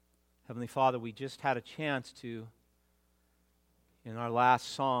Heavenly Father, we just had a chance to, in our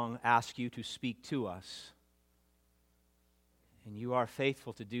last song, ask you to speak to us. And you are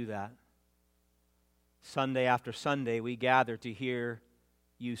faithful to do that. Sunday after Sunday, we gather to hear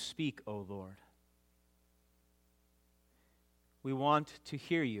you speak, O Lord. We want to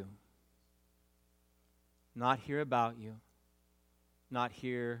hear you, not hear about you, not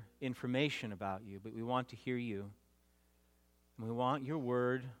hear information about you, but we want to hear you. And we want your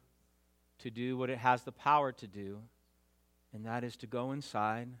word to do what it has the power to do, and that is to go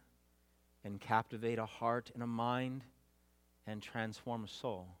inside and captivate a heart and a mind and transform a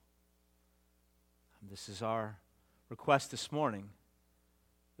soul. This is our request this morning,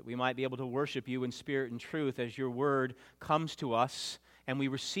 that we might be able to worship you in spirit and truth as your word comes to us and we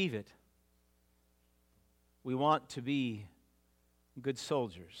receive it. We want to be good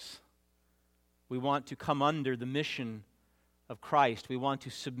soldiers. We want to come under the mission of Christ. We want to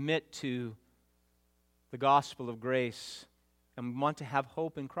submit to the gospel of grace, and we want to have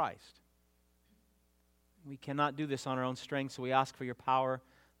hope in Christ. We cannot do this on our own strength, so we ask for your power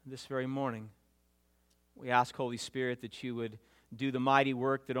this very morning. We ask, Holy Spirit, that you would do the mighty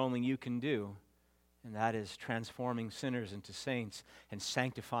work that only you can do, and that is transforming sinners into saints and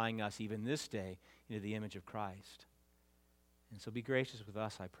sanctifying us even this day into the image of Christ. And so be gracious with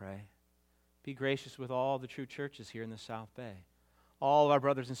us, I pray. Be gracious with all the true churches here in the South Bay, all of our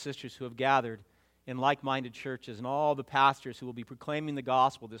brothers and sisters who have gathered in like-minded churches, and all the pastors who will be proclaiming the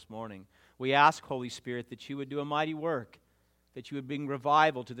gospel this morning. We ask, Holy Spirit, that you would do a mighty work, that you would bring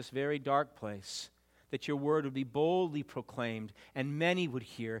revival to this very dark place, that your word would be boldly proclaimed, and many would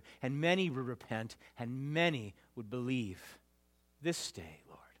hear, and many would repent, and many would believe this day,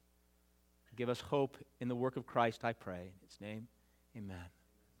 Lord. Give us hope in the work of Christ, I pray. In his name, amen.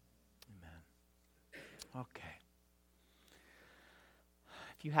 Amen. Okay.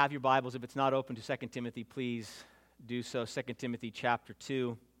 If you have your Bibles, if it's not open to 2 Timothy, please do so. 2 Timothy chapter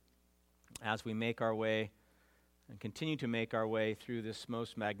 2, as we make our way and continue to make our way through this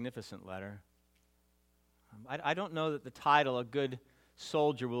most magnificent letter. I don't know that the title, A Good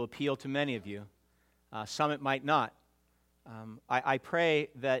Soldier, will appeal to many of you. Some it might not. I pray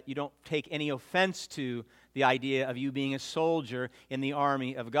that you don't take any offense to the idea of you being a soldier in the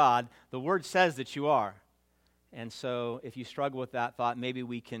army of God. The Word says that you are. And so if you struggle with that thought, maybe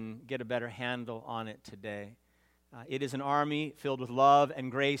we can get a better handle on it today. It is an army filled with love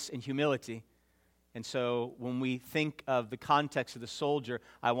and grace and humility. And so when we think of the context of the soldier,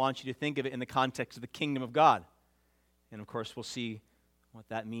 I want you to think of it in the context of the kingdom of God. And of course, we'll see what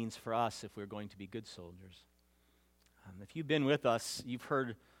that means for us if we're going to be good soldiers. If you've been with us, you've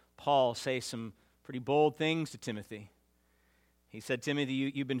heard Paul say some pretty bold things to Timothy. He said, Timothy,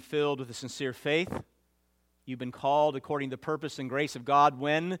 you've been filled with a sincere faith. You've been called according to the purpose and grace of God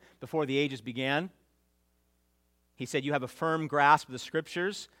when? Before the ages began. He said you have a firm grasp of the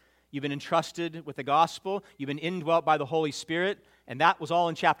Scriptures. You've been entrusted with the gospel. You've been indwelt by the Holy Spirit. And that was all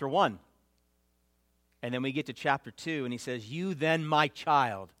in chapter 1. And then we get to chapter 2, and he says, you then, my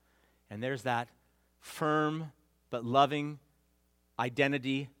child. And there's that firm but loving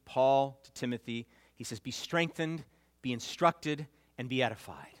identity, Paul to Timothy. He says, be strengthened, be instructed, and be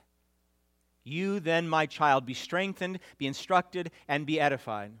edified. You then, my child, be strengthened, be instructed, and be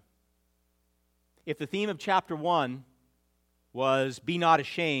edified. If the theme of chapter 1 was be not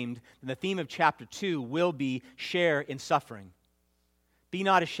ashamed, then the theme of chapter 2 will be share in suffering. Be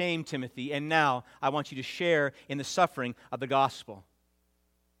not ashamed, Timothy, and now I want you to share in the suffering of the gospel.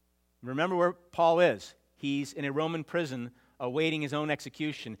 Remember where Paul is. He's in a Roman prison awaiting his own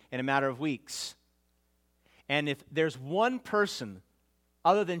execution in a matter of weeks. And if there's one person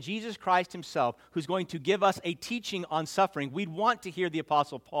other than Jesus Christ himself who's going to give us a teaching on suffering, we'd want to hear the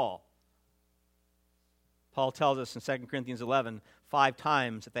Apostle Paul. Paul tells us in 2 Corinthians 11, 5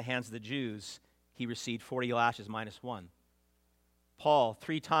 times at the hands of the Jews, he received 40 lashes minus 1. Paul,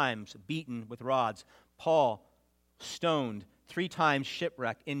 3 times beaten with rods. Paul, stoned, 3 times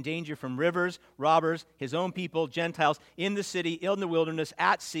shipwrecked, in danger from rivers, robbers, his own people, Gentiles, in the city, in the wilderness,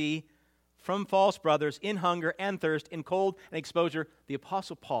 at sea, from false brothers, in hunger and thirst, in cold and exposure. The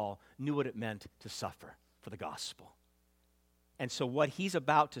Apostle Paul knew what it meant to suffer for the gospel. And so what he's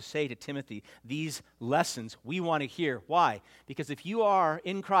about to say to Timothy, these lessons we want to hear. Why? Because if you are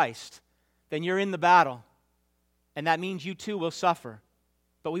in Christ, then you're in the battle. And that means you too will suffer.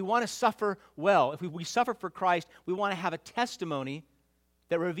 But we want to suffer well. If we suffer for Christ, we want to have a testimony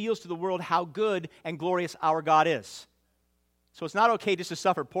that reveals to the world how good and glorious our God is. So it's not okay just to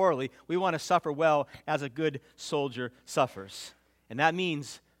suffer poorly. We want to suffer well as a good soldier suffers. And that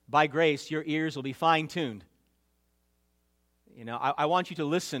means, by grace, your ears will be fine-tuned. You know, I want you to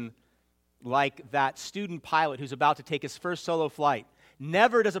listen like that student pilot who's about to take his first solo flight.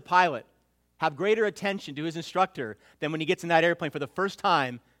 Never does a pilot have greater attention to his instructor than when he gets in that airplane for the first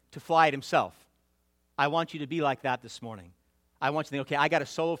time to fly it himself. I want you to be like that this morning. I want you to think, okay, I got a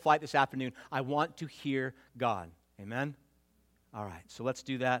solo flight this afternoon. I want to hear God. Amen? All right, so let's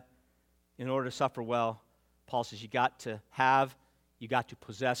do that. In order to suffer well, Paul says you got to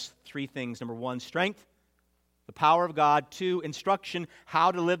possess three things. Number one, strength, the power of God. Two, instruction,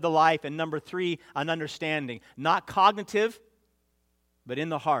 how to live the life. And number three, an understanding. Not cognitive, but in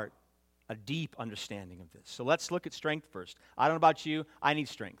the heart, a deep understanding of this. So let's look at strength first. I don't know about you, I need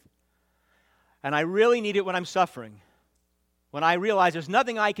strength. And I really need it when I'm suffering. When I realize there's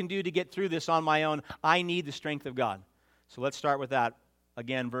nothing I can do to get through this on my own, I need the strength of God. So let's start with that.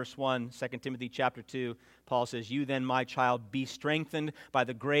 Again, verse 1, 2 Timothy chapter 2, Paul says, "You then, my child, be strengthened by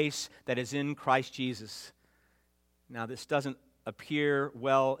the grace that is in Christ Jesus." Now, this doesn't appear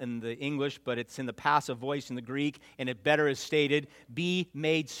well in the English, but it's in the passive voice in the Greek, and it better is stated, "Be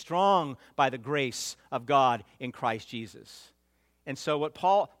made strong by the grace of God in Christ Jesus." And so what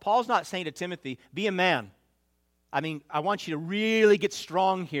Paul's not saying to Timothy, be a man. I want you to really get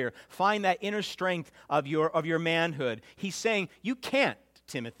strong here. Find that inner strength of your manhood. He's saying, you can't,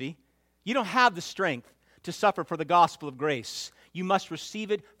 Timothy. You don't have the strength to suffer for the gospel of grace. You must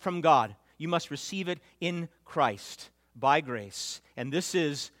receive it from God. You must receive it in Christ by grace. And this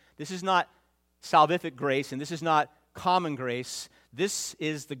is not salvific grace, and this is not common grace. This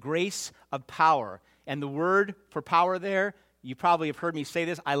is the grace of power. And the word for power there, you probably have heard me say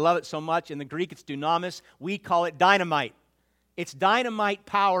this. I love it so much. In the Greek, it's dunamis. We call it dynamite. It's dynamite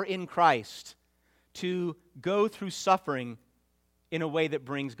power in Christ to go through suffering in a way that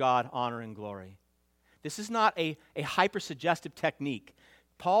brings God honor and glory. This is not a hyper-suggestive technique.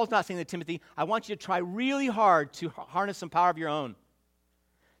 Paul's not saying to Timothy, I want you to try really hard to harness some power of your own.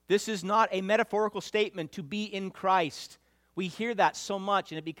 This is not a metaphorical statement to be in Christ. We hear that so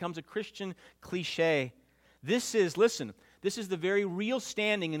much, and it becomes a Christian cliche. This is the very real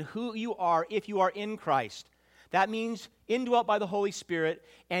standing in who you are if you are in Christ. That means indwelt by the Holy Spirit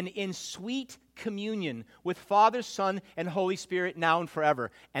and in sweet communion with Father, Son, and Holy Spirit now and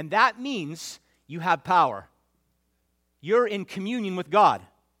forever. And that means you have power. You're in communion with God,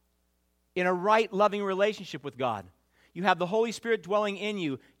 in a right, loving relationship with God. You have the Holy Spirit dwelling in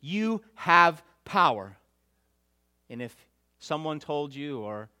you. You have power. And if someone told you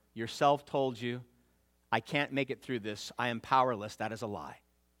or yourself told you, I can't make it through this, I am powerless, that is a lie.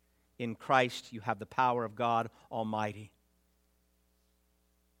 In Christ, you have the power of God Almighty.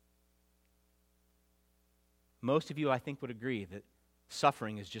 Most of you, I think, would agree that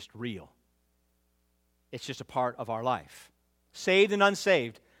suffering is just real. It's just a part of our life. Saved and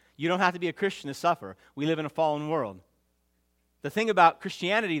unsaved, you don't have to be a Christian to suffer. We live in a fallen world. The thing about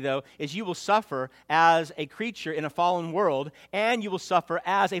Christianity, though, is you will suffer as a creature in a fallen world, and you will suffer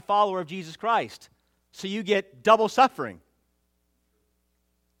as a follower of Jesus Christ. So you get double suffering.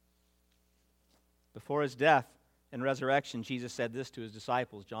 Before his death and resurrection, Jesus said this to his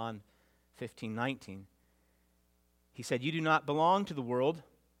disciples, John 15:19. He said, "You do not belong to the world,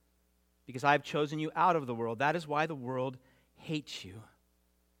 because I have chosen you out of the world. That is why the world hates you."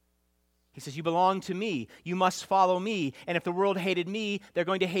 He says, you belong to me. You must follow me. And if the world hated me, they're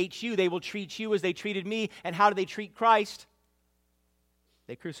going to hate you. They will treat you as they treated me. And how do they treat Christ?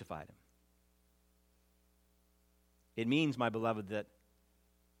 They crucified him. It means, my beloved, that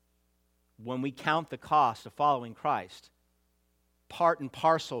when we count the cost of following Christ, part and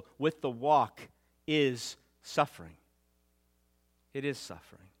parcel with the walk is suffering. It is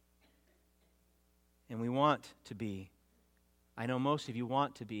suffering. And we want to be, I know most of you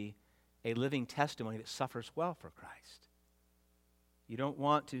want to be, a living testimony that suffers well for Christ. You don't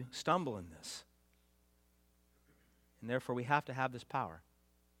want to stumble in this. And therefore, we have to have this power.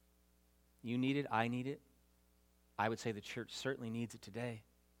 You need it, I need it. I would say the church certainly needs it today.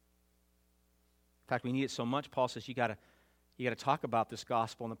 In fact, we need it so much, Paul says you got to talk about this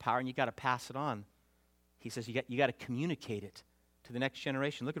gospel and the power, and you got to pass it on. He says you got to communicate it to the next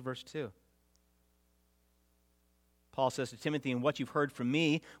generation. Look at verse 2. Paul says to Timothy, "And what you've heard from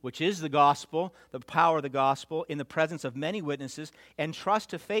me, which is the gospel, the power of the gospel, in the presence of many witnesses, entrust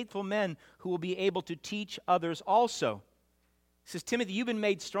to faithful men who will be able to teach others also." He says, Timothy, you've been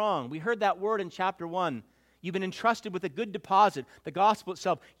made strong. We heard that word in chapter 1. You've been entrusted with a good deposit, the gospel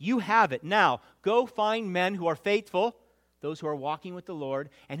itself. You have it. Now, go find men who are faithful, those who are walking with the Lord,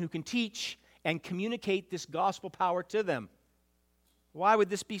 and who can teach and communicate this gospel power to them. Why would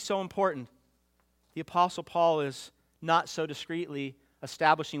this be so important? The Apostle Paul is not so discreetly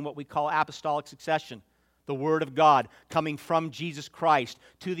establishing what we call apostolic succession. The Word of God coming from Jesus Christ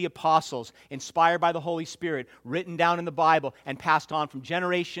to the apostles, inspired by the Holy Spirit, written down in the Bible, and passed on from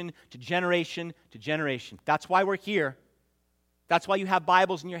generation to generation to generation. That's why we're here. That's why you have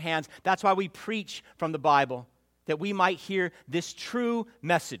Bibles in your hands. That's why we preach from the Bible, that we might hear this true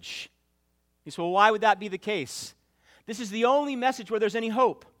message. You say, well, why would that be the case? This is the only message where there's any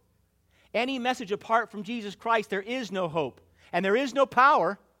hope. Any message apart from Jesus Christ, there is no hope. And there is no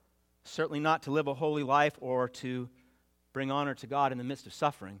power, certainly not to live a holy life or to bring honor to God in the midst of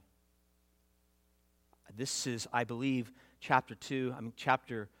suffering. This is, I believe, chapter 2,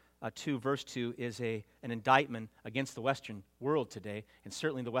 verse 2 is an indictment against the Western world today, and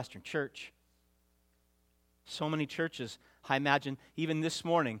certainly the Western church. So many churches, I imagine, even this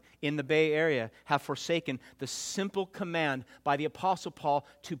morning in the Bay Area, have forsaken the simple command by the Apostle Paul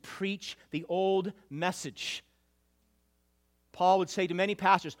to preach the old message. Paul would say to many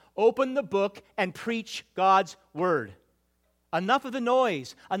pastors, open the book and preach God's word. Enough of the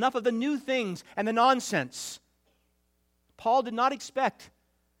noise, enough of the new things and the nonsense. Paul did not expect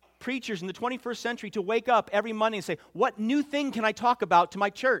preachers in the 21st century to wake up every Monday and say, what new thing can I talk about to my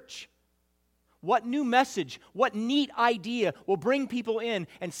church? What new message, what neat idea will bring people in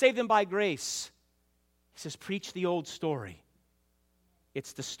and save them by grace? He says, preach the old story.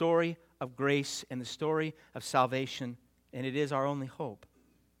 It's the story of grace and the story of salvation, and it is our only hope.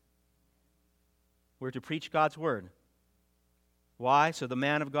 We're to preach God's word. Why? So the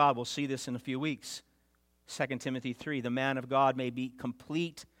man of God, we'll see this in a few weeks. 2 Timothy 3, the man of God may be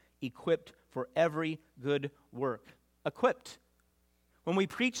complete, equipped for every good work. Equipped. When we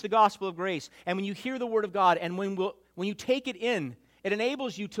preach the gospel of grace, and when you hear the word of God, and when you take it in, it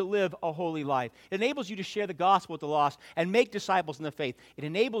enables you to live a holy life. It enables you to share the gospel with the lost and make disciples in the faith. It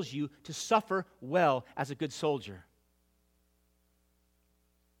enables you to suffer well as a good soldier.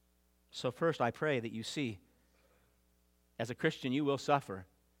 So first, I pray that you see, as a Christian, you will suffer.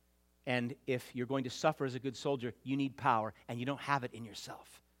 And if you're going to suffer as a good soldier, you need power, and you don't have it in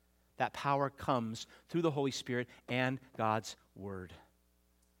yourself. That power comes through the Holy Spirit and God's word.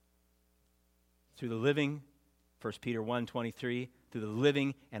 Through the living, 1 Peter 1:23, through the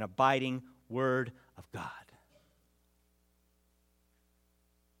living and abiding word of God.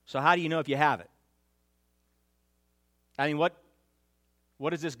 So how do you know if you have it? I mean, what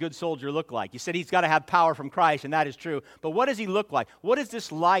does this good soldier look like? You said he's got to have power from Christ, and that is true. But what does he look like? What does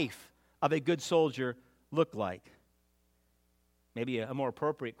this life of a good soldier look like? Maybe a more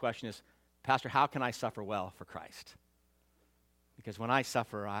appropriate question is, Pastor, how can I suffer well for Christ? Because when I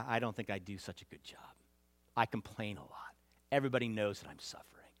suffer, I don't think I do such a good job. I complain a lot. Everybody knows that I'm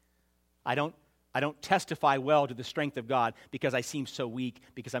suffering. I don't testify well to the strength of God because I seem so weak,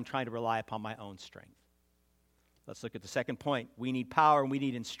 because I'm trying to rely upon my own strength. Let's look at the second point. We need power and we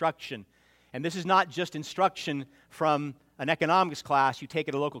need instruction. And this is not just instruction from an economics class you take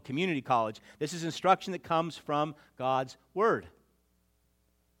at a local community college. This is instruction that comes from God's word.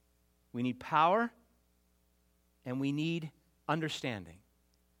 We need power and we need understanding.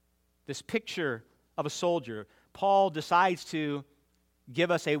 This picture of a soldier, Paul decides to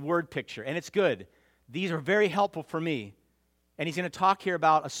give us a word picture, and it's good. These are very helpful for me. And he's going to talk here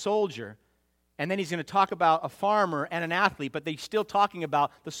about a soldier, and then he's going to talk about a farmer and an athlete, but they're still talking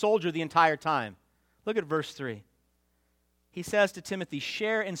about the soldier the entire time. Look at verse 3. He says to Timothy,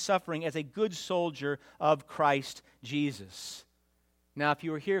 share in suffering as a good soldier of Christ Jesus. Now, if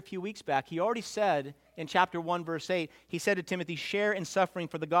you were here a few weeks back, he already said in chapter 1, verse 8, he said to Timothy, share in suffering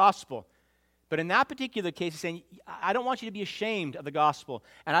for the gospel. But in that particular case, he's saying, I don't want you to be ashamed of the gospel,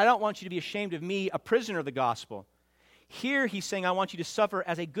 and I don't want you to be ashamed of me, a prisoner of the gospel. Here he's saying, I want you to suffer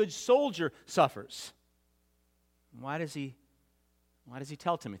as a good soldier suffers. Why does he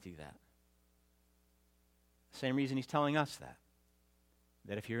tell Timothy that? Same reason he's telling us that.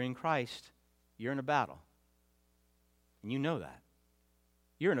 That if you're in Christ, you're in a battle. And you know that.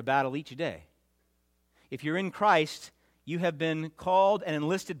 You're in a battle each day. If you're in Christ, you have been called and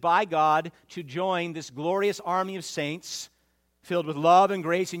enlisted by God to join this glorious army of saints filled with love and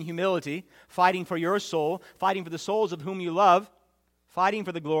grace and humility, fighting for your soul, fighting for the souls of whom you love, fighting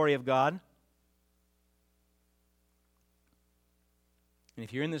for the glory of God. And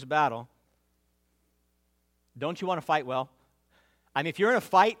if you're in this battle, don't you want to fight well? I mean, if you're in a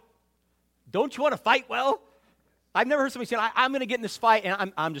fight, don't you want to fight well? I've never heard somebody say, I'm going to get in this fight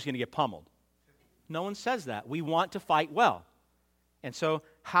and I'm just going to get pummeled. No one says that. We want to fight well. And so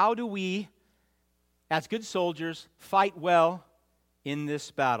how do we, as good soldiers, fight well in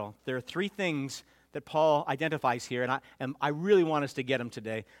this battle? There are three things that Paul identifies here, and I really want us to get them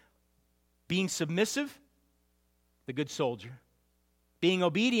today. Being submissive, the good soldier. being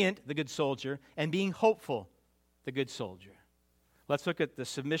obedient, the good soldier, and being hopeful, the good soldier. Let's look at the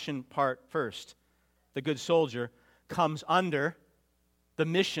submission part first. The good soldier comes under the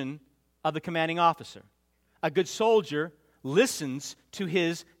mission of the commanding officer. A good soldier listens to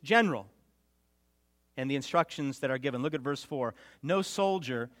his general and the instructions that are given. Look at verse 4. No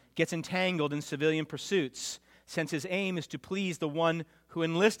soldier gets entangled in civilian pursuits, since his aim is to please the one who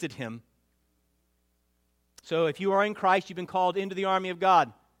enlisted him. So if you are in Christ, you've been called into the army of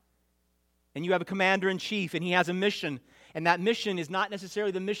God, and you have a commander-in-chief, and he has a mission, and that mission is not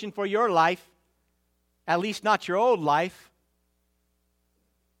necessarily the mission for your life, at least not your old life.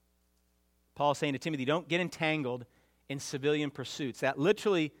 Paul is saying to Timothy, don't get entangled in civilian pursuits. That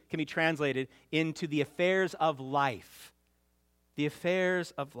literally can be translated into the affairs of life. The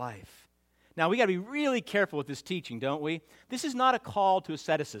affairs of life. Now, we got to be really careful with this teaching, don't we? This is not a call to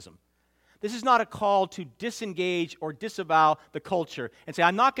asceticism. This is not a call to disengage or disavow the culture and say,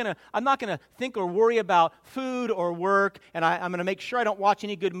 I'm not going to think or worry about food or work, and I'm going to make sure I don't watch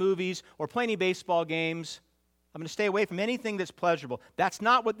any good movies or play any baseball games. I'm going to stay away from anything that's pleasurable. That's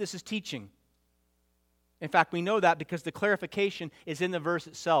not what this is teaching. In fact, we know that because the clarification is in the verse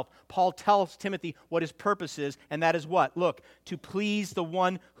itself. Paul tells Timothy what his purpose is, and that is what? Look, to please the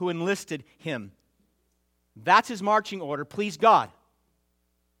one who enlisted him. That's his marching order, please God.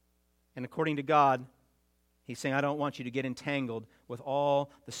 And according to God, he's saying, I don't want you to get entangled with all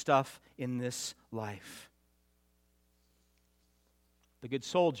the stuff in this life. The good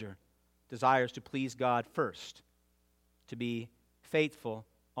soldier desires to please God first, to be faithful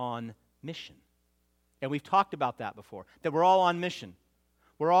on mission. And we've talked about that before, that we're all on mission.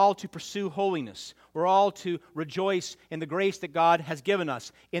 We're all to pursue holiness. We're all to rejoice in the grace that God has given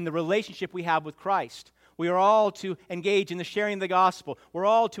us, in the relationship we have with Christ. We are all to engage in the sharing of the gospel. We're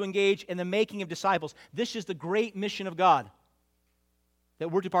all to engage in the making of disciples. This is the great mission of God that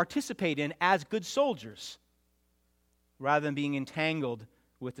we're to participate in as good soldiers, rather than being entangled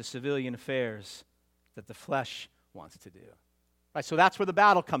with the civilian affairs that the flesh wants to do. Right, so that's where the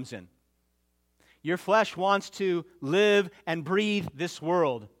battle comes in. Your flesh wants to live and breathe this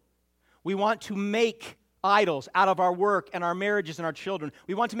world. We want to make idols out of our work and our marriages and our children.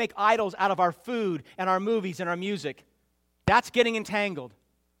 We want to make idols out of our food and our movies and our music. That's getting entangled.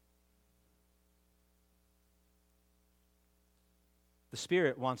 The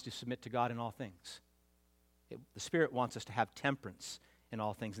Spirit wants to submit to God in all things. The Spirit wants us to have temperance in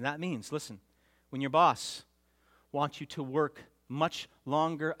all things. And that means, listen, when your boss wants you to work much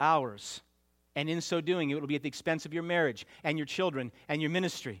longer hours, and in so doing, it will be at the expense of your marriage and your children and your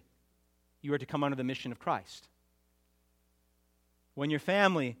ministry, you are to come under the mission of Christ. When your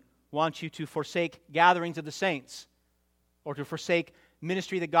family wants you to forsake gatherings of the saints, or to forsake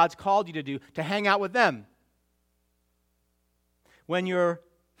ministry that God's called you to do, to hang out with them. When your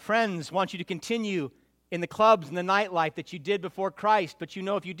friends want you to continue in the clubs and the nightlife that you did before Christ, but you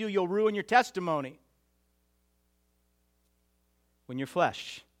know if you do, you'll ruin your testimony. When your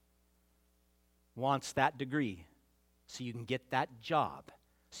flesh wants that degree so you can get that job,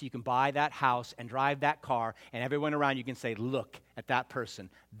 so you can buy that house and drive that car, and everyone around you can say, look at that person,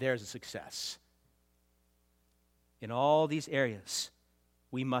 there's a success. In all these areas,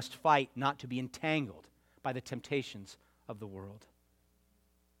 we must fight not to be entangled by the temptations of the world.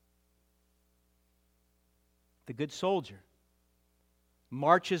 The good soldier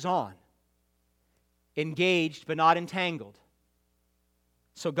marches on, engaged but not entangled.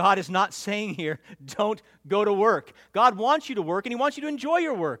 So God is not saying here, don't go to work. God wants you to work, and He wants you to enjoy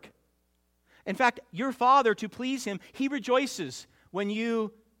your work. In fact, your Father, to please Him, He rejoices when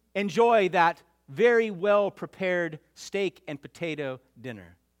you enjoy that very well-prepared steak and potato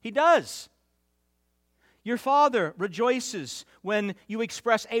dinner. He does. Your Father rejoices when you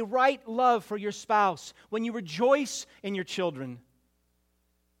express a right love for your spouse, when you rejoice in your children.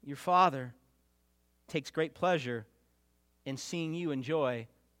 Your Father takes great pleasure in seeing you enjoy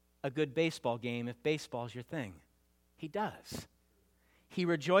a good baseball game if baseball's your thing. He does. He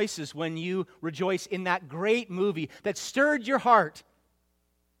rejoices when you rejoice in that great movie that stirred your heart,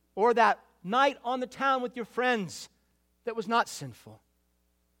 or that night on the town with your friends that was not sinful.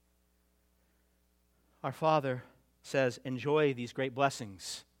 Our Father says, enjoy these great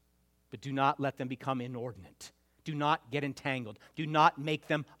blessings, but do not let them become inordinate. Do not get entangled. Do not make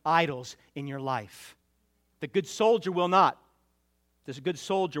them idols in your life. The good soldier will not. This good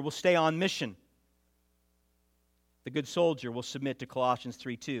soldier will stay on mission. The good soldier will submit to Colossians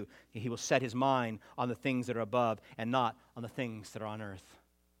 3:2. He will set his mind on the things that are above and not on the things that are on earth.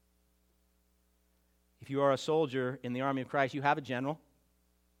 If you are a soldier in the army of Christ, you have a general.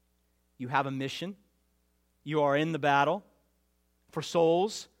 You have a mission. You are in the battle. for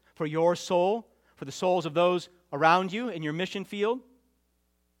souls, for your soul, for the souls of those around you in your mission field.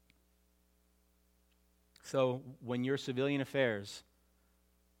 So when your civilian affairs,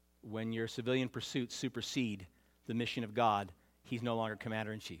 when your civilian pursuits supersede the mission of God, He's no longer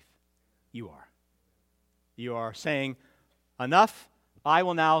commander-in-chief. You are. You are saying, enough, I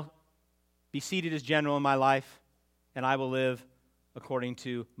will now be seated as general in my life, and I will live according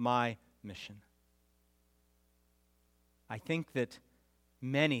to my mission. I think that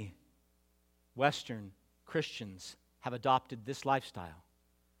many Western Christians have adopted this lifestyle.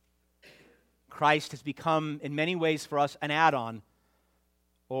 Christ has become, in many ways for us, an add-on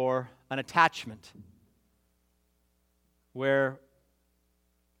or an attachment where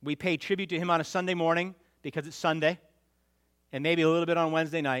we pay tribute to Him on a Sunday morning because it's Sunday, and maybe a little bit on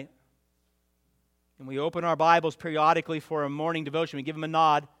Wednesday night. And we open our Bibles periodically for a morning devotion. We give Him a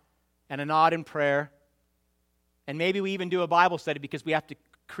nod and a nod in prayer. And maybe we even do a Bible study because we have to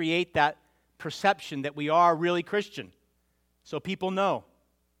create that perception that we are really Christian, so people know.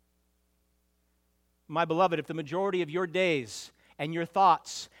 My beloved, if the majority of your days and your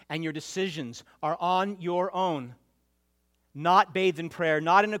thoughts and your decisions are on your own, not bathed in prayer,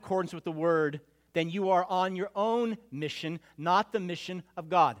 not in accordance with the Word, then you are on your own mission, not the mission of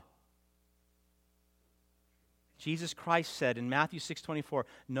God. Jesus Christ said in Matthew 6:24,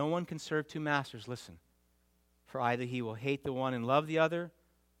 no one can serve two masters. Listen, for either he will hate the one and love the other,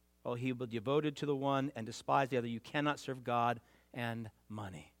 or he will be devoted to the one and despise the other. You cannot serve God and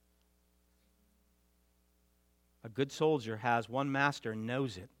money. A good soldier has one master,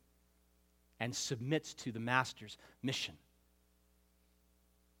 knows it, and submits to the master's mission.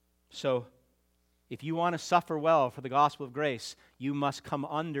 So, if you want to suffer well for the gospel of grace, you must come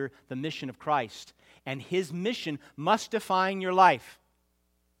under the mission of Christ. And His mission must define your life.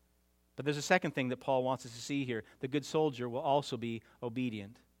 But there's a second thing that Paul wants us to see here. The good soldier will also be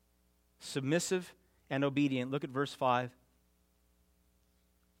obedient. Submissive and obedient. Look at verse 5.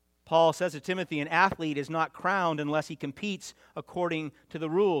 Paul says to Timothy, an athlete is not crowned unless he competes according to the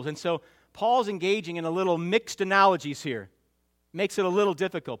rules. And so Paul's engaging in a little mixed analogies here. Makes it a little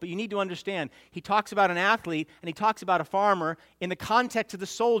difficult, but you need to understand, he talks about an athlete and he talks about a farmer in the context of the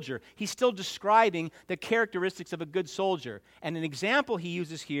soldier. He's still describing the characteristics of a good soldier. And an example he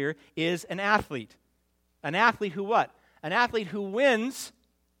uses here is an athlete. An athlete who what? An athlete who wins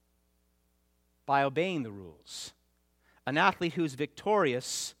by obeying the rules. An athlete who's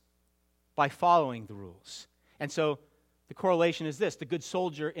victorious by following the rules. And so the correlation is this: the good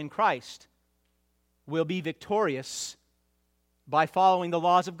soldier in Christ will be victorious by following the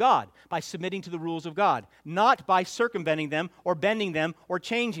laws of God, by submitting to the rules of God, not by circumventing them or bending them or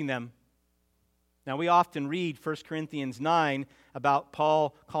changing them. Now, we often read 1 Corinthians 9 about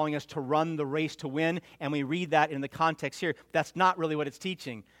Paul calling us to run the race to win, and we read that in the context here. That's not really what it's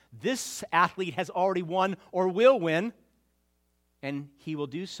teaching. This athlete has already won or will win, and he will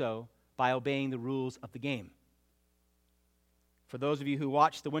do so by obeying the rules of the game. For those of you who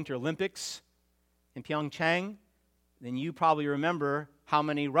watched the Winter Olympics in Pyeongchang, then you probably remember how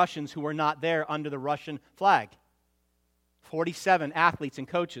many Russians who were not there under the Russian flag. 47 athletes and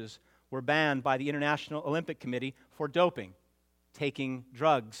coaches were banned by the International Olympic Committee for doping, taking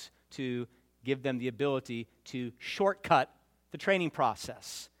drugs to give them the ability to shortcut the training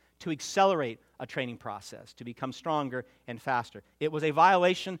process, to accelerate a training process, to become stronger and faster. It was a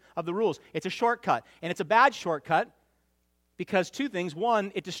violation of the rules. It's a shortcut, and it's a bad shortcut because two things.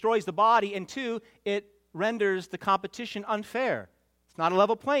 One, it destroys the body, and two, it renders the competition unfair. It's not a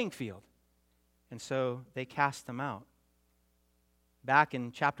level playing field. And so they cast them out. Back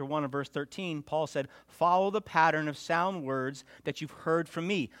in chapter 1 of verse 13, Paul said, follow the pattern of sound words that you've heard from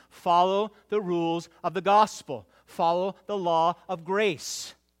me. Follow the rules of the gospel. Follow the law of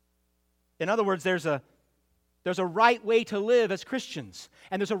grace. In other words, there's a right way to live as Christians,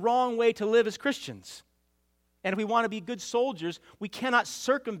 and there's a wrong way to live as Christians. And if we want to be good soldiers, we cannot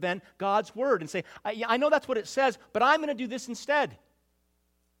circumvent God's word and say, I know that's what it says, but I'm going to do this instead.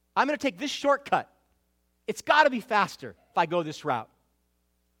 I'm going to take this shortcut. It's got to be faster if I go this route.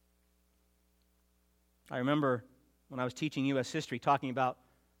 I remember when I was teaching U.S. history, talking about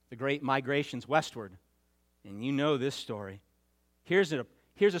the great migrations westward. And you know this story. Here's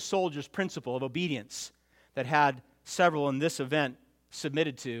a soldier's principle of obedience that had several in this event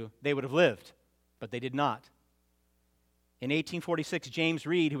submitted to, they would have lived, but they did not. In 1846, James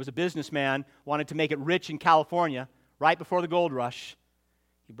Reed, who was a businessman, wanted to make it rich in California right before the gold rush.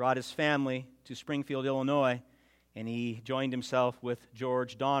 He brought his family to Springfield, Illinois, and he joined himself with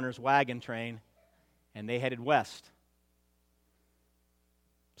George Donner's wagon train, and they headed west.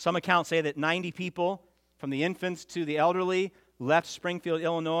 Some accounts say that 90 people, from the infants to the elderly, left Springfield,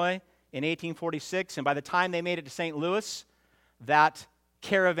 Illinois in 1846, and by the time they made it to St. Louis, that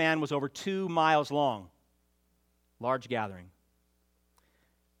caravan was over 2 miles long. Large gathering.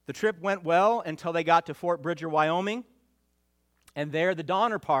 The trip went well until they got to Fort Bridger, Wyoming, and there the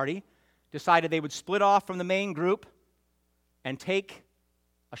Donner Party decided they would split off from the main group and take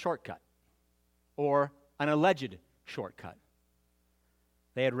a shortcut, or an alleged shortcut.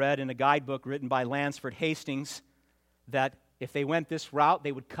 They had read in a guidebook written by Lansford Hastings that if they went this route,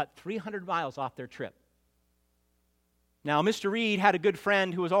 they would cut 300 miles off their trip. Now, Mr. Reed had a good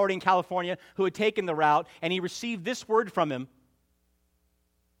friend who was already in California who had taken the route, and he received this word from him.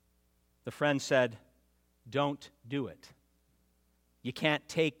 The friend said, "Don't do it. You can't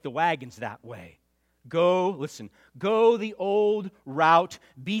take the wagons that way. Go the old route.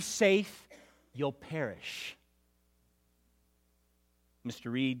 Be safe. You'll perish."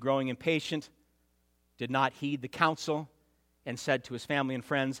 Mr. Reed, growing impatient, did not heed the counsel and said to his family and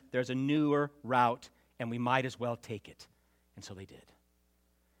friends, "There's a newer route, and we might as well take it." And so they did.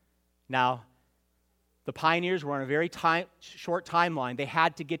 Now, the pioneers were on a very short timeline. They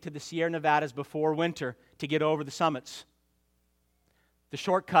had to get to the Sierra Nevadas before winter to get over the summits. The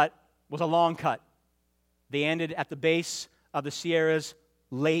shortcut was a long cut. They ended at the base of the Sierras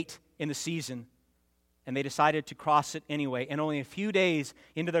late in the season, and they decided to cross it anyway. And only a few days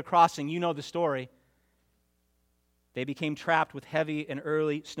into their crossing, you know the story, they became trapped with heavy and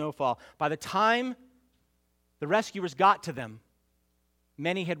early snowfall. By the time the rescuers got to them,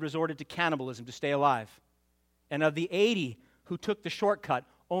 many had resorted to cannibalism to stay alive. And of the 80 who took the shortcut,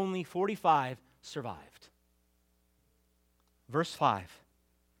 only 45 survived. Verse 5,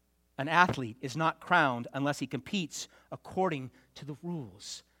 an athlete is not crowned unless he competes according to the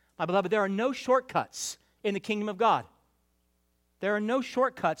rules. My beloved, there are no shortcuts in the kingdom of God. There are no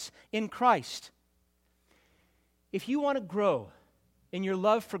shortcuts in Christ. If you want to grow in your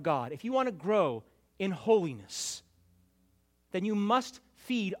love for God, if you want to grow in holiness, then you must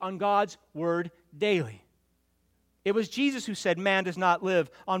feed on God's word daily. It was Jesus who said, "Man does not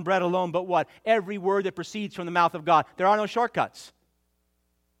live on bread alone, but what? Every word that proceeds from the mouth of God." There are no shortcuts.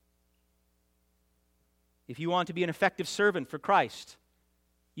 If you want to be an effective servant for Christ,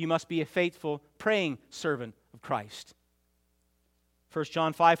 you must be a faithful, praying servant of Christ. 1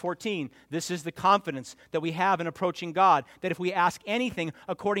 John 5:14, this is the confidence that we have in approaching God, that if we ask anything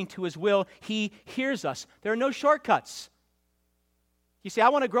according to His will, He hears us. There are no shortcuts. You say, "I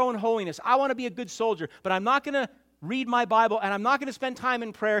want to grow in holiness. I want to be a good soldier, but I'm not going to read my Bible and I'm not going to spend time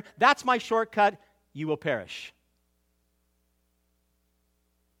in prayer. That's my shortcut." You will perish.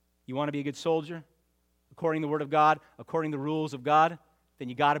 You want to be a good soldier, according to the Word of God, according to the rules of God, then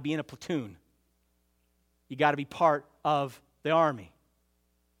you got to be in a platoon. You got to be part of the army.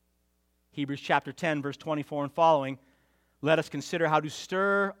 Hebrews chapter 10, verse 24 and following, let us consider how to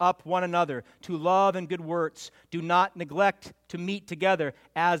stir up one another to love and good works. Do not neglect to meet together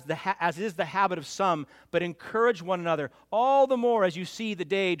as is the habit of some, but encourage one another, all the more as you see the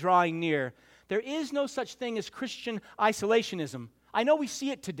day drawing near. There is no such thing as Christian isolationism. I know we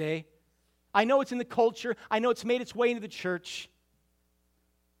see it today. I know it's in the culture. I know it's made its way into the church.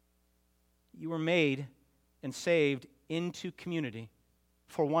 You were made and saved into community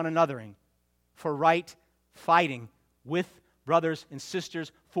for one anothering, for right fighting with brothers and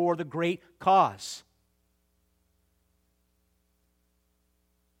sisters for the great cause.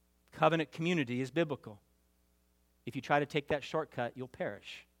 Covenant community is biblical. If you try to take that shortcut, you'll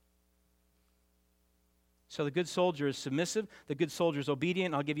perish. So the good soldier is submissive. The good soldier is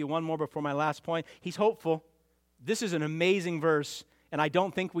obedient. I'll give you one more before my last point. He's hopeful. This is an amazing verse, and I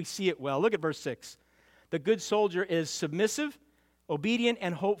don't think we see it well. Look at verse 6. The good soldier is submissive, obedient,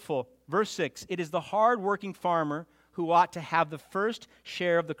 and hopeful. Verse 6, it is the hard-working farmer who ought to have the first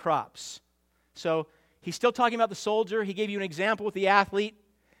share of the crops. So he's still talking about the soldier. He gave you an example with the athlete.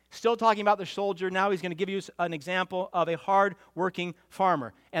 Still talking about the soldier. Now he's going to give you an example of a hard-working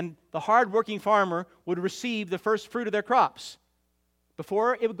farmer. And the hard-working farmer would receive the first fruit of their crops.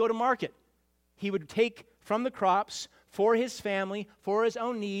 Before it would go to market, he would take from the crops for his family, for his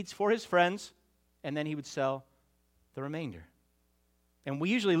own needs, for his friends, and then he would sell the remainder. And we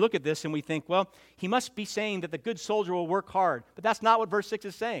usually look at this and we think, well, he must be saying that the good soldier will work hard. But that's not what verse 6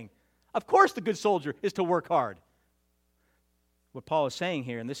 is saying. Of course the good soldier is to work hard. What Paul is saying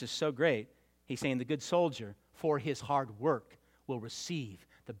here, and this is so great, he's saying the good soldier, for his hard work, will receive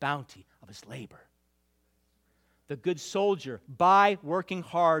the bounty of his labor. The good soldier, by working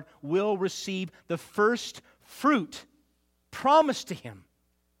hard, will receive the first fruit promised to him.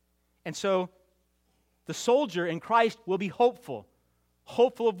 And so, the soldier in Christ will be hopeful.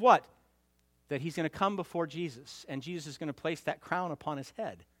 Hopeful of what? that he's going to come before Jesus, and Jesus is going to place that crown upon his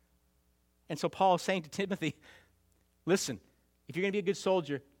head. And so Paul is saying to Timothy, listen, if you're going to be a good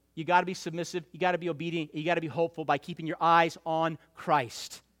soldier, you got to be submissive, you got to be obedient, you got to be hopeful by keeping your eyes on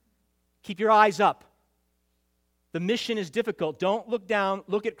Christ. Keep your eyes up. The mission is difficult. Don't look down,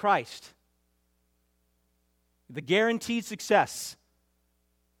 look at Christ. The guaranteed success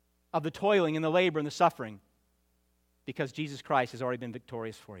of the toiling and the labor and the suffering, because Jesus Christ has already been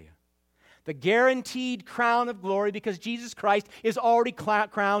victorious for you. The guaranteed crown of glory, because Jesus Christ is already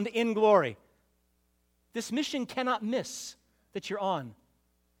crowned in glory. This mission cannot miss that you're on.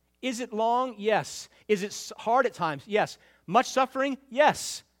 Is it long? Yes. Is it hard at times? Yes. Much suffering?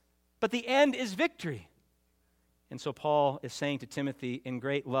 Yes. But the end is victory. And so Paul is saying to Timothy in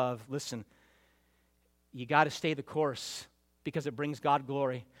great love, listen, you got to stay the course because it brings God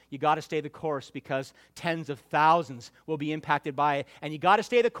glory. You got to stay the course because tens of thousands will be impacted by it. And you got to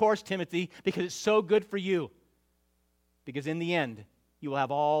stay the course, Timothy, because it's so good for you. Because in the end, you will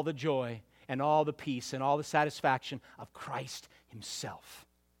have all the joy and all the peace and all the satisfaction of Christ himself.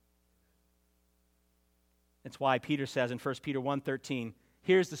 That's why Peter says in 1 Peter 1:13,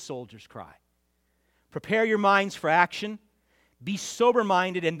 here's the soldier's cry. Prepare your minds for action. Be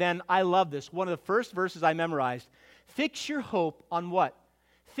sober-minded. And then, I love this, one of the first verses I memorized, fix your hope on what?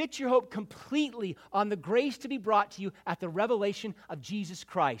 Fix your hope completely on the grace to be brought to you at the revelation of Jesus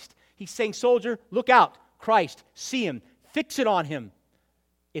Christ. He's saying, soldier, look out. Christ, see him. Fix it on him.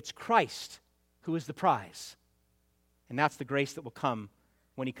 It's Christ who is the prize. And that's the grace that will come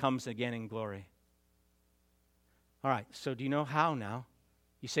when he comes again in glory. All right, so do you know how now?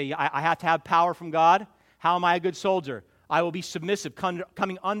 You say, I have to have power from God. How am I a good soldier? I will be submissive,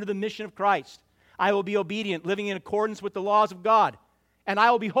 coming under the mission of Christ. I will be obedient, living in accordance with the laws of God. And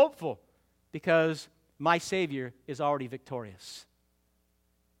I will be hopeful because my Savior is already victorious.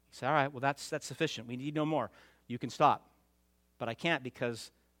 You say, all right, well, that's sufficient. We need no more. You can stop. But I can't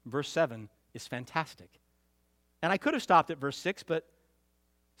because verse 7 is fantastic. And I could have stopped at verse 6, but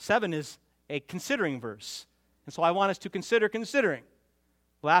 7 is a considering verse. And so I want us to consider considering.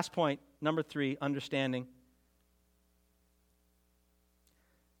 Last point, number 3, understanding.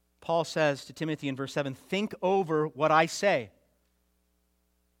 Paul says to Timothy in verse 7, think over what I say,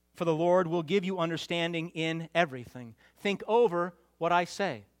 for the Lord will give you understanding in everything. Think over what I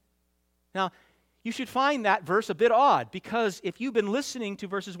say. Now, you should find that verse a bit odd, because if you've been listening to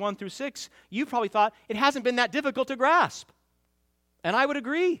verses 1 through 6, you probably thought it hasn't been that difficult to grasp. And I would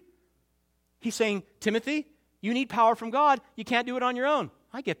agree. He's saying, Timothy, you need power from God. You can't do it on your own.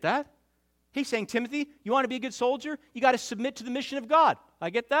 I get that. He's saying, Timothy, you want to be a good soldier? You got to submit to the mission of God. I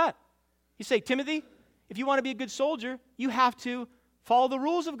get that. He's saying, Timothy, if you want to be a good soldier, you have to follow the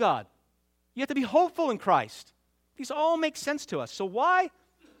rules of God. You have to be hopeful in Christ. These all make sense to us. So why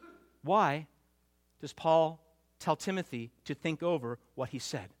does Paul tell Timothy to think over what he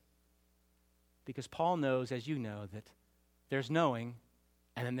said? Because Paul knows, as you know, that there's knowing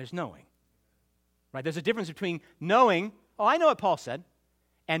and then there's knowing. Right? There's a difference between knowing, oh, I know what Paul said,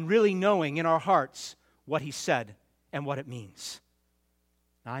 and really knowing in our hearts what he said and what it means.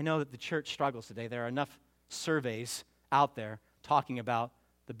 Now, I know that the church struggles today. There are enough surveys out there talking about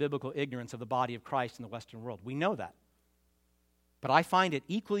the biblical ignorance of the body of Christ in the Western world. We know that. But I find it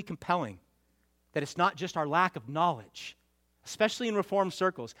equally compelling that it's not just our lack of knowledge, especially in Reformed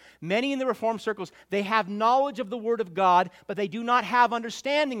circles. Many in the Reformed circles, they have knowledge of the Word of God, but they do not have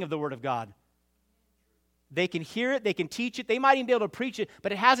understanding of the Word of God. They can hear it, they can teach it, they might even be able to preach it,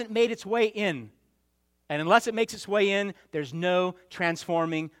 but it hasn't made its way in. And unless it makes its way in, there's no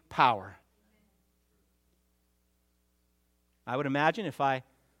transforming power. I would imagine if I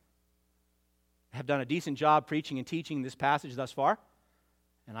have done a decent job preaching and teaching this passage thus far,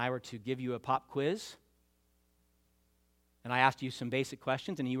 and I were to give you a pop quiz, and I asked you some basic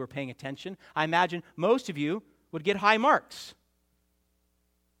questions and you were paying attention, I imagine most of you would get high marks.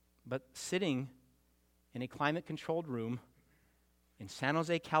 But sitting in a climate-controlled room in San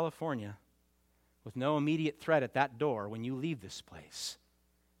Jose, California, with no immediate threat at that door when you leave this place,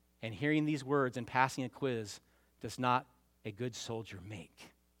 and hearing these words and passing a quiz does not a good soldier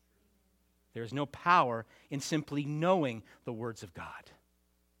make. There is no power in simply knowing the words of God.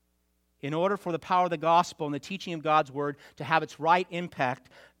 In order for the power of the gospel and the teaching of God's word to have its right impact,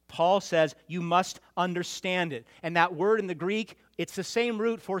 Paul says you must understand it. And that word in the Greek, it's the same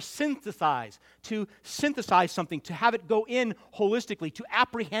root for synthesize, to synthesize something, to have it go in holistically, to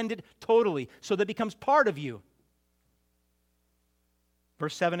apprehend it totally, so that it becomes part of you.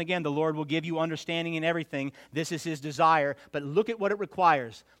 Verse 7 again, the Lord will give you understanding in everything. This is his desire. But look at what it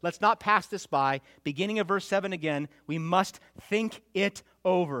requires. Let's not pass this by. Beginning of verse 7 again, we must think it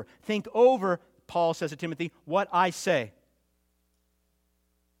over. Think over, Paul says to Timothy, what I say.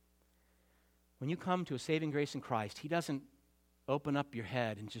 When you come to a saving grace in Christ, He doesn't open up your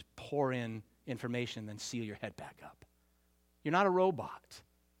head and just pour in information and then seal your head back up. You're not a robot.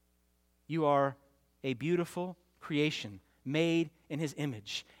 You are a beautiful creation made in His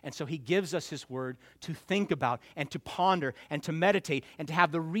image. And so He gives us His Word to think about and to ponder and to meditate and to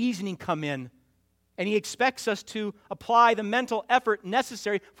have the reasoning come in. And He expects us to apply the mental effort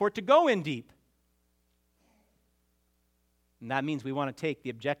necessary for it to go in deep. And that means we want to take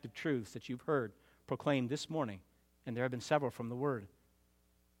the objective truths that you've heard proclaimed this morning, and there have been several from the Word,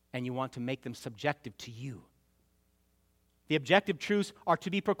 and you want to make them subjective to you. The objective truths are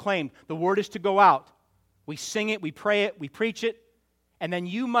to be proclaimed. The Word is to go out. We sing it, we pray it, we preach it, and then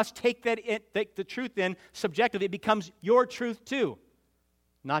you must take the truth in subjectively. It becomes your truth too.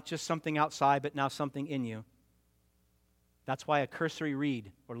 Not just something outside, but now something in you. That's why a cursory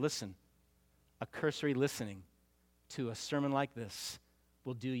read or listen, a cursory listening to a sermon like this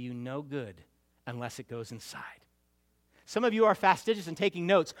will do you no good unless it goes inside. Some of you are fastidious in taking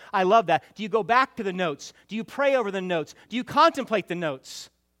notes. I love that. Do you go back to the notes? Do you pray over the notes? Do you contemplate the notes?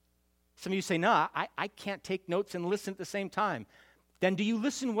 Some of you say, no, I can't take notes and listen at the same time. Then do you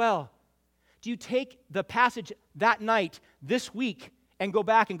listen well? Do you take the passage that night, this week, and go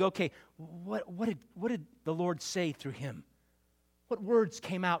back and go, okay, what did the Lord say through him? What words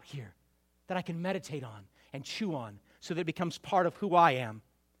came out here that I can meditate on and chew on so that it becomes part of who I am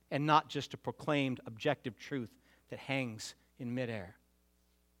and not just a proclaimed objective truth that hangs in midair?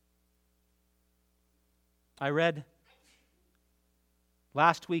 I read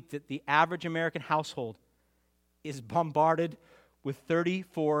last week that the average American household is bombarded with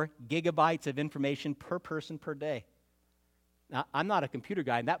 34 gigabytes of information per person per day. Now, I'm not a computer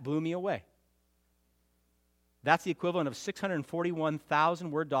guy, and that blew me away. That's the equivalent of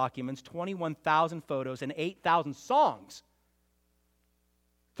 641,000 Word documents, 21,000 photos, and 8,000 songs.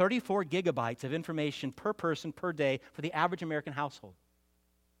 34 gigabytes of information per person per day for the average American household.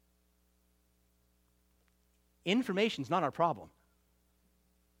 Information is not our problem.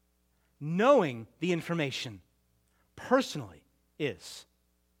 Knowing the information personally is.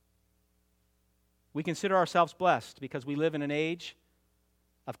 We consider ourselves blessed because we live in an age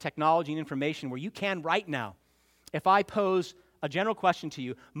of technology and information where you can right now, if I pose a general question to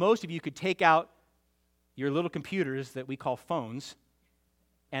you, most of you could take out your little computers that we call phones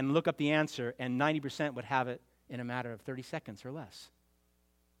and look up the answer, and 90% would have it in a matter of 30 seconds or less.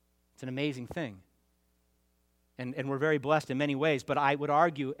 It's an amazing thing. And we're very blessed in many ways, but I would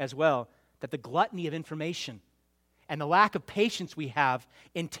argue as well that the gluttony of information and the lack of patience we have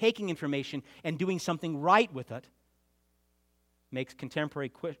in taking information and doing something right with it makes contemporary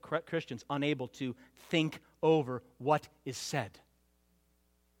Christians unable to think over what is said.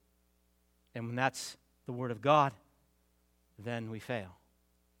 And when that's the Word of God, then we fail,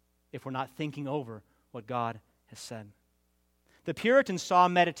 if we're not thinking over what God has said. The Puritans saw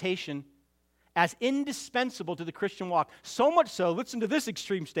meditation as indispensable to the Christian walk. So much so, listen to this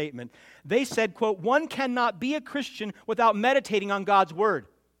extreme statement. They said, quote, one cannot be a Christian without meditating on God's Word.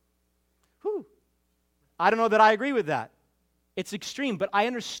 Whew. I don't know that I agree with that. It's extreme, but I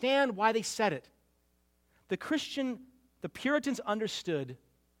understand why they said it. The Puritans understood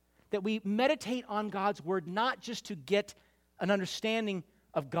that we meditate on God's Word not just to get an understanding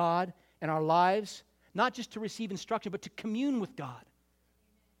of God and our lives, not just to receive instruction, but to commune with God.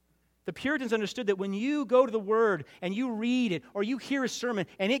 The Puritans understood that when you go to the Word and you read it or you hear a sermon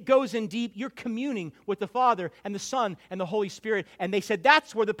and it goes in deep, you're communing with the Father and the Son and the Holy Spirit. And they said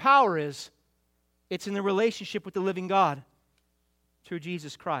that's where the power is. It's in the relationship with the living God through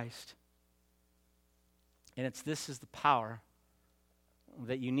Jesus Christ. And this is the power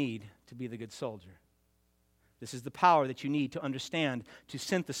that you need to be the good soldier. This is the power that you need to understand, to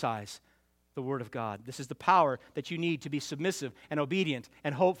synthesize the Word of God. This is the power that you need to be submissive and obedient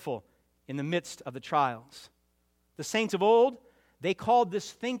and hopeful in the midst of the trials. The saints of old, they called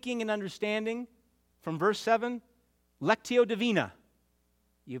this thinking and understanding, from verse 7, lectio divina.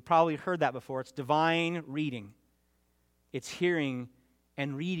 You've probably heard that before. It's divine reading. It's hearing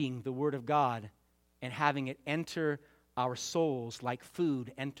and reading the Word of God and having it enter our souls like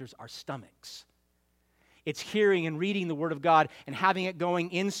food enters our stomachs. It's hearing and reading the Word of God and having it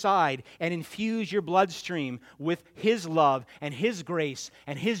going inside and infuse your bloodstream with His love and His grace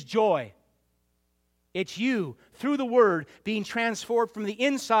and His joy. It's you, through the Word, being transformed from the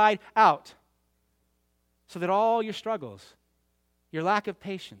inside out so that all your struggles, your lack of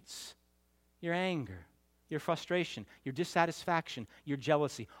patience, your anger, your frustration, your dissatisfaction, your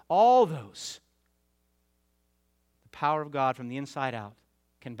jealousy, all those, the power of God from the inside out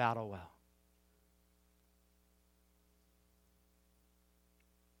can battle well.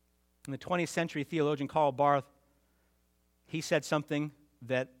 In the 20th century theologian Karl Barth, he said something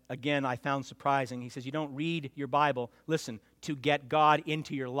that, again, I found surprising. He says, you don't read your Bible, listen, to get God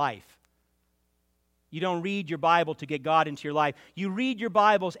into your life. You don't read your Bible to get God into your life. You read your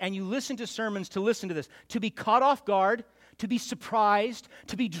Bibles and you listen to sermons to listen to this, to be caught off guard, to be surprised,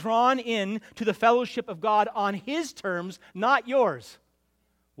 to be drawn in to the fellowship of God on His terms, not yours.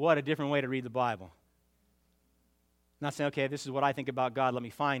 What a different way to read the Bible. Not saying, okay, this is what I think about God, let me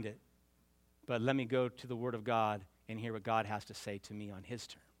find it. But let me go to the Word of God and hear what God has to say to me on His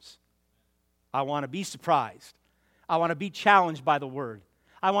terms. I want to be surprised. I want to be challenged by the Word.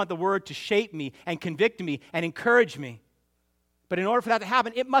 I want the Word to shape me and convict me and encourage me. But in order for that to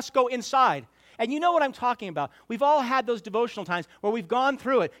happen, it must go inside. And you know what I'm talking about. We've all had those devotional times where we've gone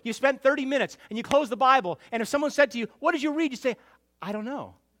through it. You spent 30 minutes and you close the Bible, and if someone said to you, what did you read? You say, I don't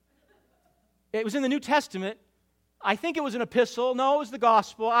know. It was in the New Testament. I think it was an epistle. No, it was the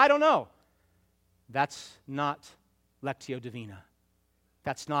gospel. I don't know. That's not Lectio Divina.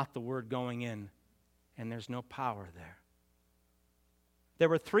 That's not the Word going in, and there's no power there. There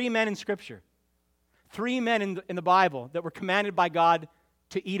were 3 men in Scripture, 3 men in the Bible that were commanded by God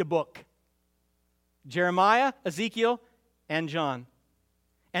to eat a book. Jeremiah, Ezekiel, and John.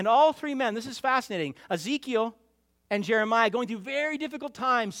 And all 3 men, this is fascinating, Ezekiel and Jeremiah going through very difficult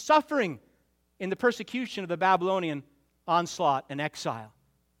times, suffering in the persecution of the Babylonian onslaught and exile.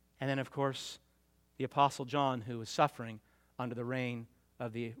 And then, of course, the Apostle John, who was suffering under the reign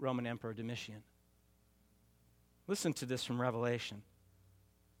of the Roman Emperor Domitian. Listen to this from Revelation.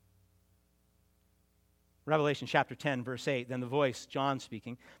 Revelation chapter 10, verse 8, then the voice, John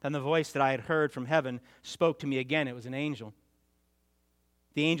speaking, then the voice that I had heard from heaven spoke to me again. It was an angel.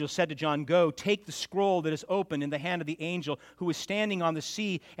 The angel said to John, go, take the scroll that is opened in the hand of the angel who was standing on the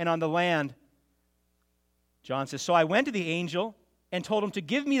sea and on the land. John says, so I went to the angel and told him to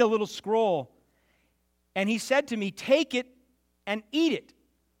give me the little scroll. And he said to me, take it and eat it.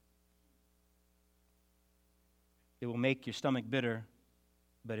 It will make your stomach bitter,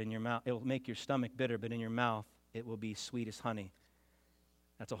 but in your mouth, it will make your stomach bitter, but in your mouth it will be sweet as honey.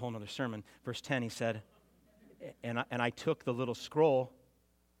 That's a whole other sermon. Verse 10, he said, and I took the little scroll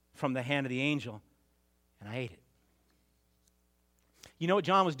from the hand of the angel, and I ate it. You know what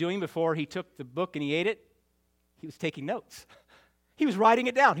John was doing before he took the book and he ate it? He was taking notes. He was writing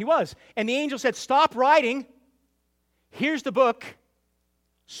it down. He was. And the angel said, stop writing. Here's the book.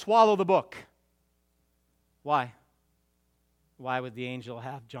 Swallow the book. Why? Why would the angel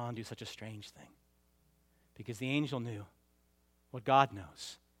have John do such a strange thing? Because the angel knew what God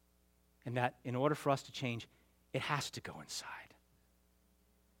knows. And that in order for us to change, it has to go inside.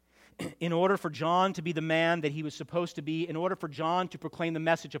 In order for John to be the man that he was supposed to be, in order for John to proclaim the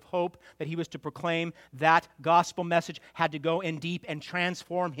message of hope that he was to proclaim, that gospel message had to go in deep and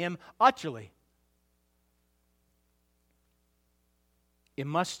transform him utterly. It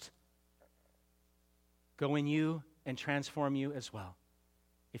must go in you and transform you as well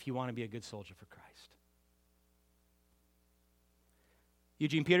if you want to be a good soldier for Christ.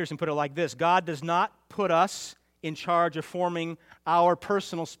 Eugene Peterson put it like this: God does not put us in charge of forming our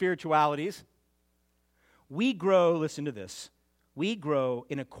personal spiritualities. We grow, listen to this, we grow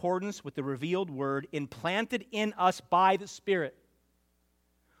in accordance with the revealed word implanted in us by the Spirit.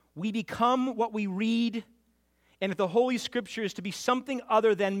 We become what we read, and if the Holy Scripture is to be something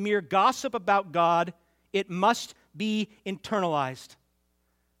other than mere gossip about God, it must be internalized.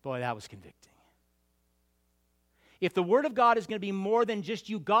 Boy, that was convicting. If the Word of God is going to be more than just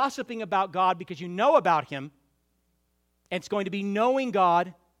you gossiping about God because you know about Him, and it's going to be knowing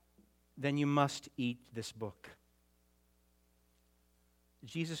God, then you must eat this book.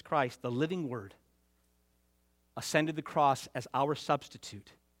 Jesus Christ, the living Word, ascended the cross as our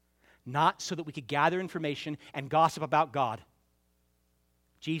substitute, not so that we could gather information and gossip about God.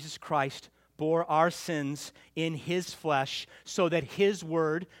 Jesus Christ bore our sins in His flesh so that His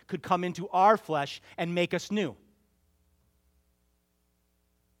Word could come into our flesh and make us new.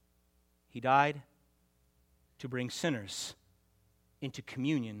 He died to bring sinners into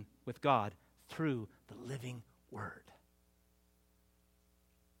communion with God through the living Word.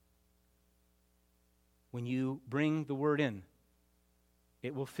 When you bring the Word in,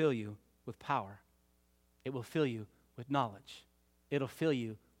 it will fill you with power. It will fill you with knowledge. It'll fill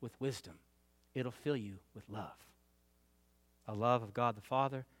you with wisdom. It'll fill you with love. A love of God the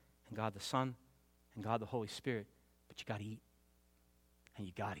Father and God the Son and God the Holy Spirit. But you got to eat. And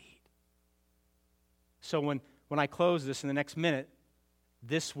you got to eat. So when I close this in the next minute,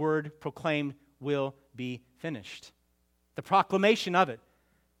 this word proclaimed will be finished. The proclamation of it.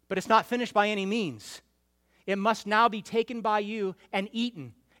 But it's not finished by any means. It must now be taken by you and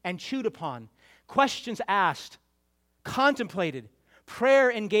eaten and chewed upon. Questions asked, contemplated,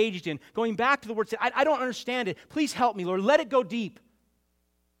 prayer engaged in, going back to the Word, saying, I don't understand it. Please help me, Lord. Let it go deep.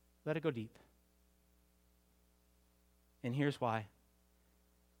 Let it go deep. And here's why.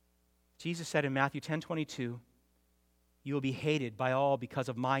 Jesus said in Matthew 10:22, you will be hated by all because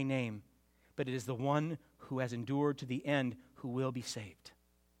of my name, but it is the one who has endured to the end who will be saved.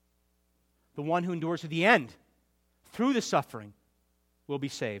 The one who endures to the end, through the suffering, will be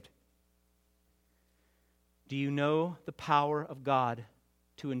saved. Do you know the power of God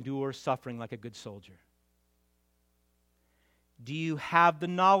to endure suffering like a good soldier? Do you have the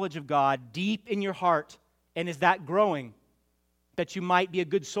knowledge of God deep in your heart, and is that growing, that you might be a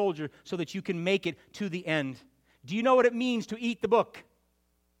good soldier so that you can make it to the end? Do you know what it means to eat the book?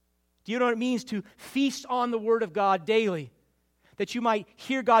 Do you know what it means to feast on the Word of God daily? That you might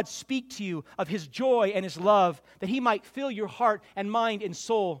hear God speak to you of His joy and His love, that He might fill your heart and mind and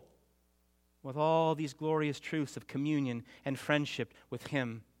soul with all these glorious truths of communion and friendship with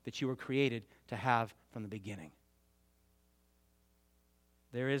Him that you were created to have from the beginning.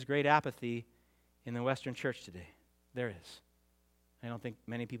 There is great apathy in the Western church today. There is. I don't think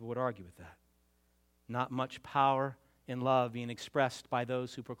many people would argue with that. Not much power and love being expressed by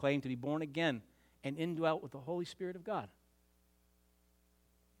those who proclaim to be born again and indwelt with the Holy Spirit of God.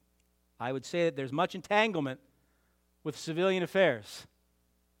 I would say that there's much entanglement with civilian affairs.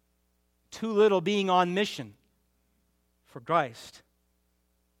 Too little being on mission for Christ,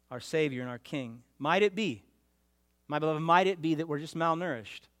 our Savior and our King. Might it be, my beloved, might it be that we're just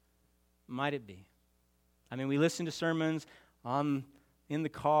malnourished? Might it be? I mean, we listen to sermons in the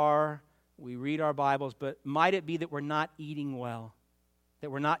car, we read our Bibles, but might it be that we're not eating well, that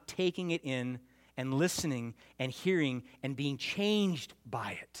we're not taking it in and listening and hearing and being changed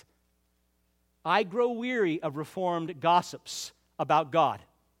by it? I grow weary of reformed gossips about God.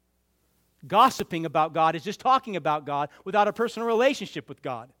 Gossiping about God is just talking about God without a personal relationship with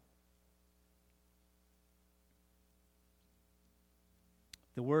God.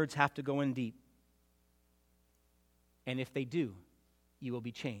 The words have to go in deep. And if they do, you will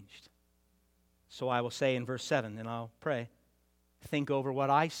be changed. So I will say in verse 7, and I'll pray, think over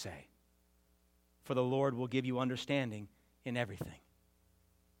what I say, for the Lord will give you understanding in everything.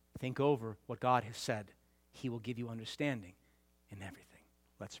 Think over what God has said. He will give you understanding in everything.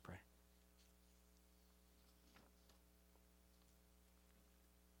 Let's pray.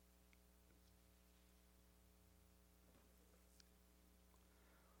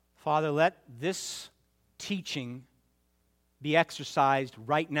 Father, let this teaching be exercised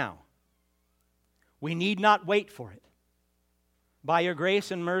right now. We need not wait for it. By your grace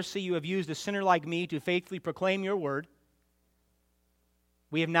and mercy, you have used a sinner like me to faithfully proclaim your word.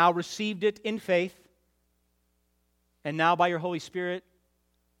 We have now received it in faith, and now by your Holy Spirit,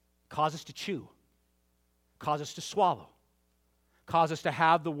 cause us to chew, cause us to swallow, cause us to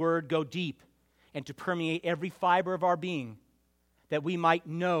have the word go deep and to permeate every fiber of our being, that we might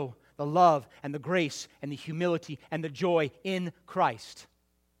know the love and the grace and the humility and the joy in Christ.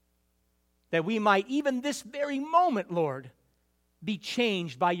 That we might, even this very moment, Lord, be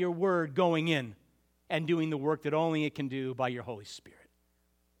changed by your word going in and doing the work that only it can do by your Holy Spirit.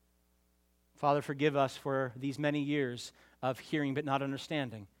 Father, forgive us for these many years of hearing but not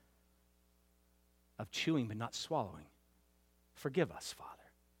understanding, of chewing but not swallowing. Forgive us, Father.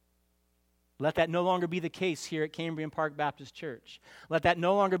 Let that no longer be the case here at Cambrian Park Baptist Church. Let that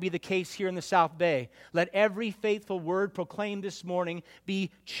no longer be the case here in the South Bay. Let every faithful word proclaimed this morning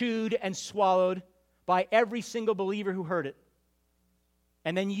be chewed and swallowed by every single believer who heard it.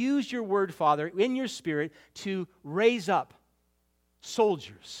 And then use your word, Father, in your Spirit to raise up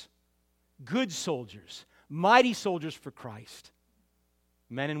soldiers, good soldiers, mighty soldiers for Christ,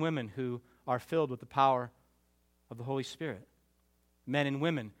 men and women who are filled with the power of the Holy Spirit, men and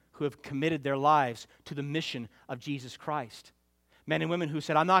women who have committed their lives to the mission of Jesus Christ, men and women who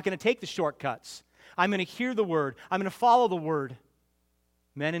said, I'm not going to take the shortcuts. I'm going to hear the word. I'm going to follow the word.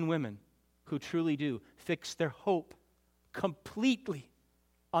 Men and women who truly do fix their hope completely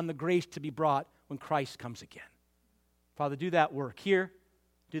on the grace to be brought when Christ comes again. Father, do that work here.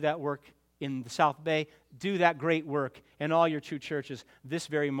 Do that work in the South Bay. Do that great work in all your true churches this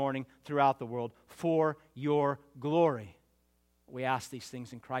very morning throughout the world for your glory. We ask these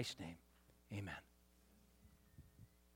things in Christ's name. Amen.